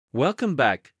Welcome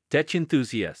back, tech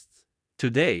enthusiasts.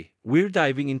 Today, we're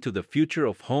diving into the future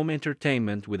of home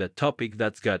entertainment with a topic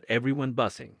that's got everyone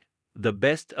buzzing: the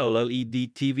best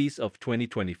OLED TVs of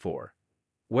 2024.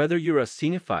 Whether you're a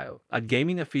cinephile, a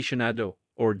gaming aficionado,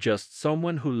 or just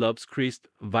someone who loves crisp,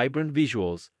 vibrant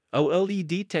visuals,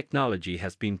 OLED technology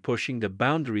has been pushing the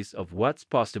boundaries of what's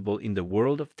possible in the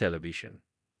world of television.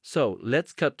 So,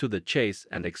 let's cut to the chase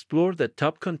and explore the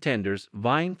top contenders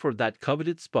vying for that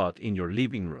coveted spot in your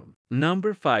living room.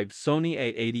 Number 5, Sony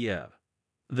A80L.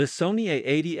 The Sony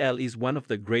A80L is one of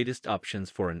the greatest options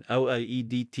for an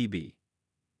OLED TV.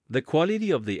 The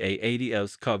quality of the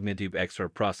A80L's cognitive XR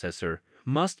processor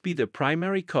must be the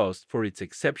primary cause for its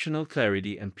exceptional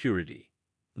clarity and purity.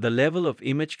 The level of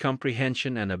image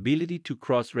comprehension and ability to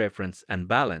cross-reference and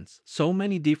balance so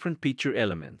many different picture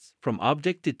elements, from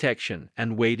object detection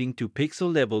and weighting to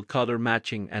pixel-level color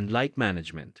matching and light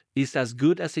management, is as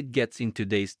good as it gets in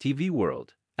today's TV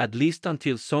world, at least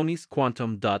until Sony's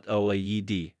Quantum Dot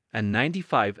OLED and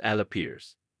 95L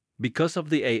appears. Because of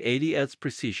the A80L's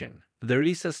precision, there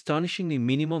is astonishingly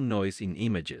minimal noise in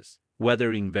images,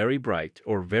 whether in very bright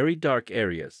or very dark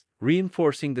areas,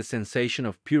 reinforcing the sensation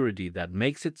of purity that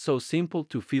makes it so simple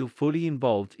to feel fully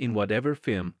involved in whatever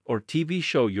film or TV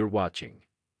show you're watching.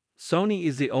 Sony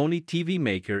is the only TV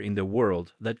maker in the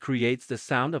world that creates the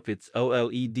sound of its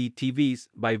OLED TVs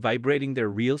by vibrating their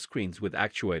real screens with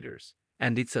actuators,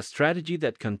 and it's a strategy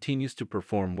that continues to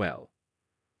perform well.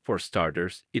 For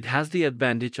starters, it has the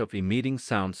advantage of emitting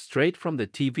sound straight from the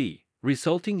TV,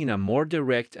 resulting in a more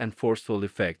direct and forceful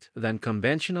effect than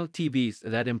conventional TVs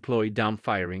that employ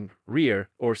downfiring, rear,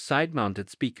 or side-mounted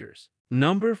speakers.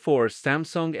 Number 4,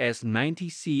 Samsung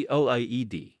S90C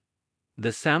OLED. The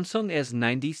Samsung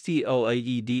S90C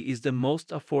OLED is the most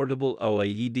affordable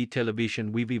OLED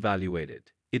television we've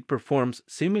evaluated. It performs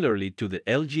similarly to the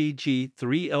LG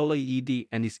G3 OLED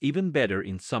and is even better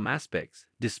in some aspects,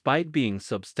 despite being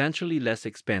substantially less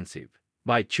expensive.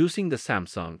 By choosing the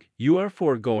Samsung, you are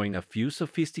foregoing a few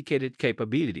sophisticated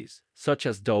capabilities, such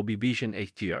as Dolby Vision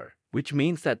HDR, which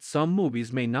means that some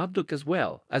movies may not look as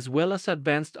well as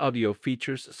advanced audio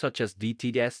features such as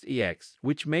DTS-EX,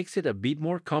 which makes it a bit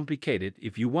more complicated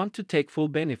if you want to take full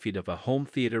benefit of a home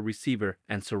theater receiver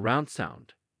and surround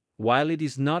sound. While it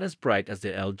is not as bright as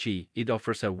the LG, it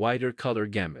offers a wider color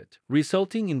gamut,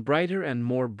 resulting in brighter and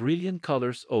more brilliant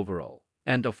colors overall.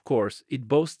 And of course, it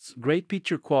boasts great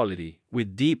picture quality,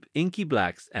 with deep, inky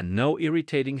blacks and no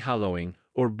irritating haloing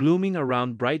or blooming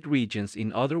around bright regions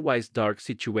in otherwise dark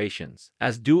situations,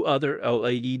 as do other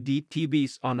OLED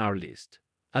TVs on our list.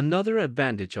 Another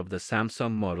advantage of the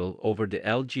Samsung model over the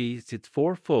LG is its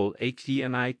 4 full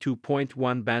HDMI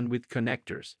 2.1 bandwidth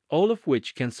connectors, all of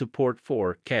which can support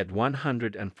 4K at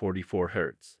 144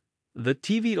 Hz. The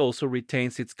TV also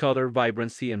retains its color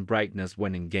vibrancy and brightness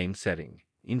when in game setting.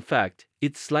 In fact,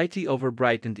 it's slightly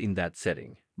overbrightened in that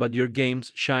setting, but your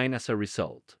games shine as a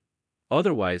result.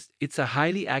 Otherwise, it's a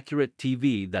highly accurate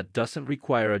TV that doesn't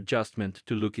require adjustment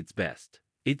to look its best.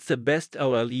 It's the best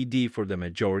OLED for the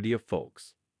majority of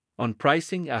folks. On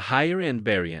pricing a higher-end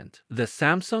variant, the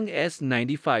Samsung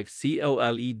S95C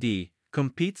OLED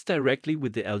competes directly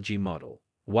with the LG model.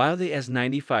 While the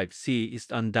S95C is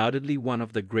undoubtedly one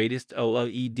of the greatest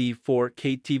OLED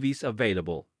 4K TVs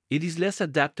available, it is less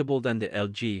adaptable than the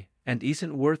LG and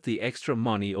isn't worth the extra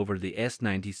money over the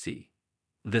S90C.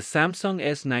 The Samsung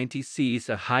S90C is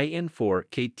a high-end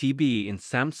 4K TV in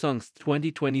Samsung's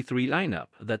 2023 lineup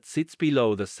that sits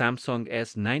below the Samsung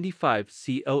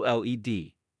S95C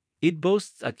OLED. It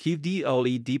boasts a QD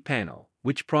OLED panel,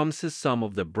 which promises some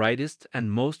of the brightest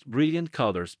and most brilliant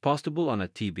colors possible on a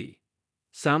TV.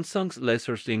 Samsung's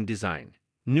laser-slim design,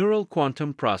 neural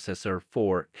quantum processor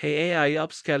for AI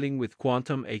upscaling with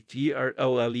quantum HDR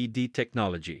OLED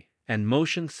technology, and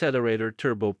Motion Accelerator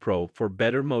Turbo Pro for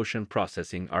better motion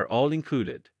processing are all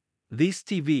included. This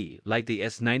TV, like the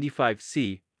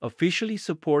S95C, officially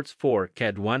supports 4K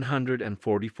at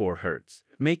 144 Hz,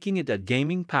 making it a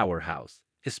gaming powerhouse,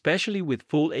 especially with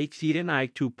full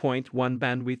HDMI 2.1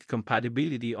 bandwidth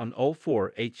compatibility on all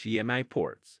 4 HDMI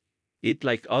ports. It,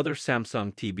 like other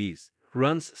Samsung TVs,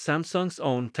 runs Samsung's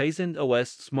own Tizen OS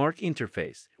smart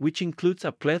interface, which includes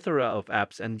a plethora of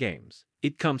apps and games.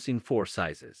 It comes in 4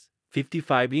 sizes: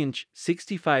 55-inch,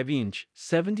 65-inch,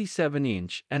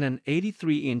 77-inch, and an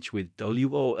 83-inch with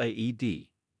OLED.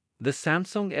 The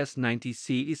Samsung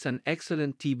S90C is an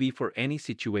excellent TV for any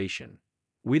situation.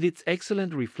 With its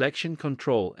excellent reflection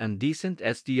control and decent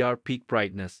SDR peak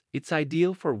brightness, it's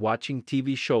ideal for watching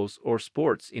TV shows or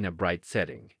sports in a bright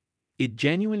setting. It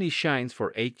genuinely shines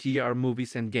for HDR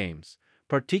movies and games,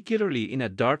 particularly in a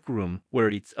dark room where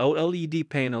its OLED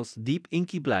panel's deep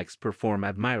inky blacks perform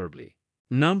admirably.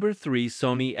 Number 3.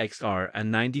 Sony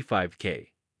XR95K.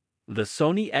 The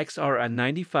Sony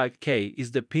XR95K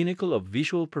is the pinnacle of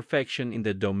visual perfection in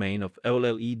the domain of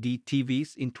OLED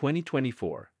TVs in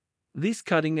 2024. This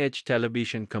cutting-edge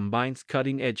television combines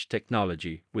cutting-edge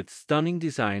technology with stunning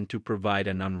design to provide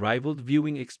an unrivaled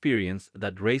viewing experience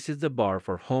that raises the bar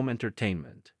for home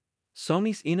entertainment.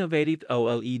 Sony's innovative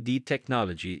OLED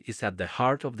technology is at the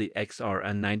heart of the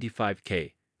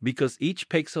XR95K because each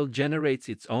pixel generates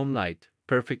its own light.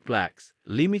 Perfect blacks,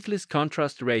 limitless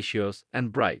contrast ratios,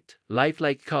 and bright,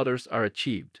 lifelike colors are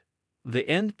achieved. The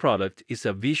end product is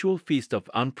a visual feast of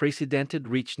unprecedented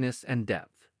richness and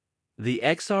depth. The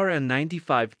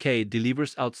XR95K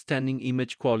delivers outstanding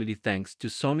image quality thanks to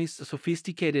Sony's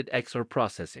sophisticated XR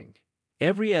processing.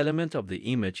 Every element of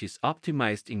the image is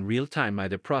optimized in real time by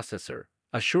the processor,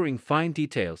 assuring fine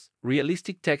details,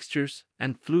 realistic textures,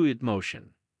 and fluid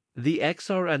motion. The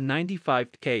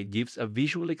XR95K gives a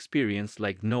visual experience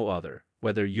like no other,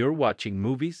 whether you're watching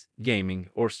movies, gaming,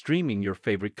 or streaming your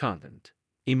favorite content.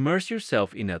 Immerse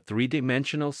yourself in a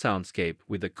three-dimensional soundscape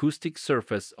with Acoustic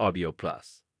Surface Audio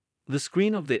Plus. The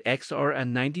screen of the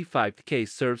XR95K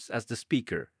serves as the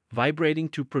speaker, vibrating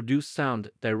to produce sound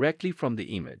directly from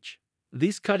the image.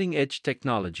 This cutting-edge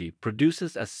technology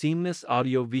produces a seamless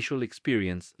audio-visual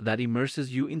experience that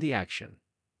immerses you in the action.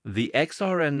 The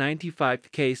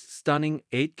XR95K's stunning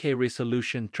 8K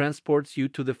resolution transports you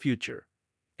to the future.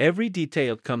 Every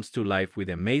detail comes to life with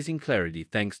amazing clarity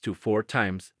thanks to 4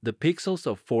 times the pixels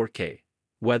of 4K.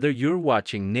 Whether you're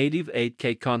watching native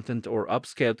 8K content or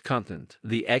upscaled content,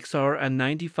 the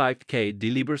XR95K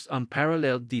delivers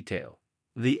unparalleled detail.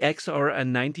 The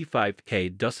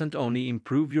XR95K doesn't only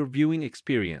improve your viewing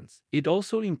experience, it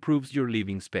also improves your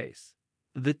living space.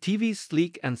 The TV's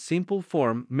sleek and simple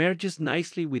form merges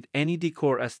nicely with any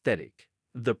decor aesthetic.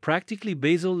 The practically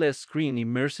bezel-less screen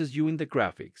immerses you in the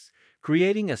graphics,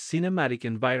 creating a cinematic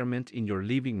environment in your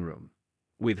living room.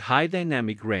 With high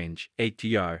dynamic range,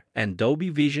 HDR, and Dolby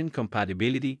Vision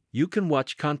compatibility, you can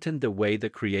watch content the way the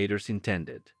creators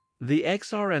intended. The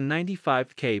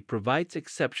XR95K provides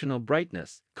exceptional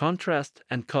brightness, contrast,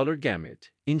 and color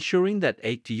gamut, ensuring that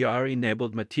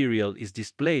HDR-enabled material is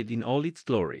displayed in all its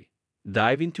glory.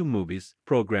 Dive into movies,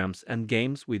 programs, and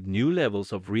games with new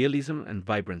levels of realism and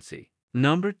vibrancy.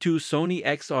 Number 2. Sony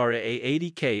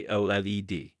XRA80K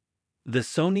OLED. The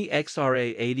Sony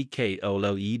XRA80K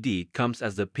OLED comes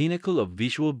as the pinnacle of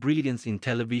visual brilliance in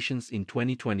televisions in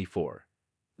 2024.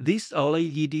 This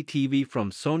OLED TV from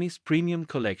Sony's premium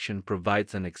collection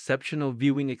provides an exceptional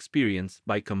viewing experience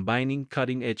by combining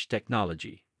cutting-edge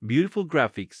technology, beautiful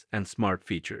graphics, and smart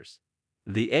features.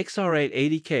 The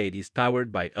XR80K is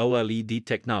powered by OLED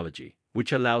technology,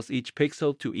 which allows each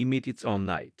pixel to emit its own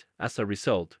light. As a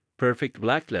result, perfect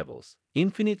black levels,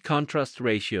 infinite contrast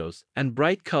ratios, and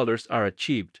bright colors are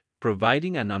achieved,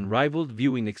 providing an unrivaled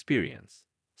viewing experience.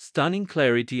 Stunning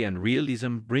clarity and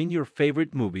realism bring your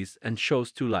favorite movies and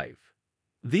shows to life.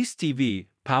 This TV,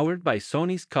 powered by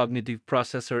Sony's cognitive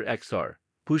processor XR,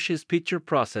 pushes picture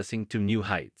processing to new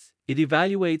heights. It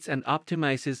evaluates and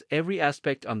optimizes every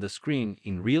aspect on the screen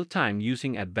in real time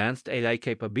using advanced AI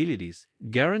capabilities,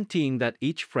 guaranteeing that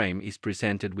each frame is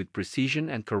presented with precision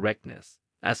and correctness.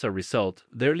 As a result,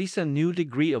 there is a new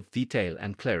degree of detail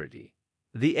and clarity.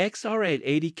 The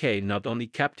XR80K not only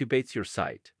captivates your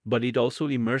sight, but it also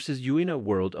immerses you in a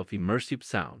world of immersive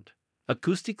sound.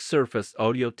 Acoustic Surface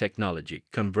Audio technology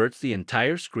converts the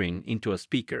entire screen into a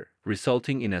speaker,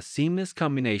 resulting in a seamless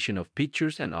combination of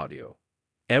pictures and audio.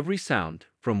 Every sound,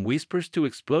 from whispers to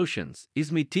explosions,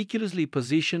 is meticulously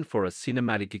positioned for a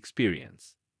cinematic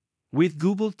experience. With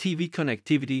Google TV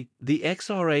connectivity, the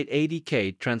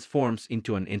XR80K transforms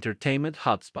into an entertainment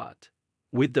hotspot.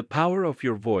 With the power of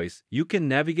your voice, you can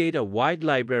navigate a wide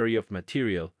library of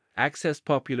material, access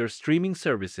popular streaming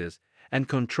services, and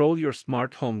control your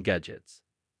smart home gadgets.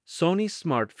 Sony's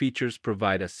smart features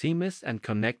provide a seamless and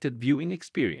connected viewing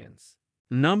experience.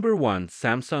 Number 1.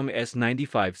 Samsung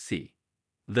S95C.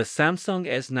 The Samsung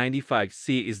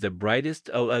S95C is the brightest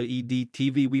OLED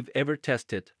TV we've ever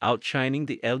tested, outshining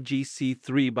the LG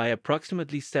C3 by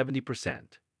approximately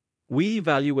 70%. We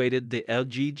evaluated the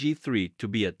LG G3 to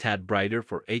be a tad brighter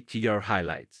for HDR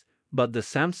highlights, but the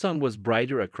Samsung was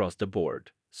brighter across the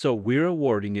board, so we're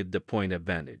awarding it the point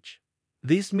advantage.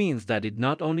 This means that it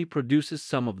not only produces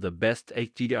some of the best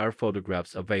HDR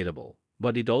photographs available,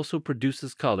 but it also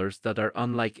produces colors that are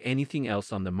unlike anything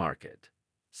else on the market.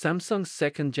 Samsung's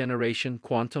second-generation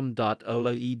Quantum Dot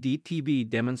OLED TV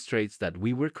demonstrates that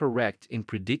we were correct in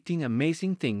predicting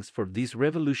amazing things for this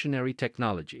revolutionary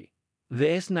technology. The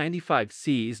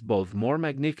S95C is both more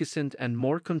magnificent and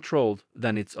more controlled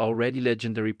than its already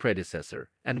legendary predecessor,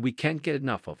 and we can't get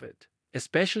enough of it,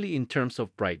 especially in terms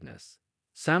of brightness.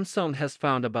 Samsung has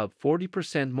found about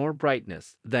 40% more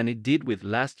brightness than it did with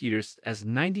last year's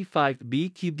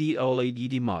S95B QD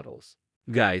OLED models.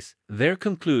 Guys, there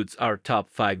concludes our top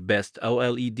 5 best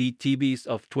OLED TVs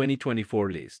of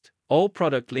 2024 list. All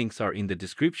product links are in the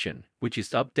description, which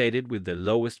is updated with the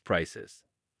lowest prices.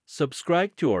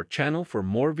 Subscribe to our channel for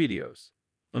more videos.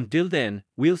 Until then,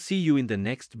 we'll see you in the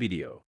next video.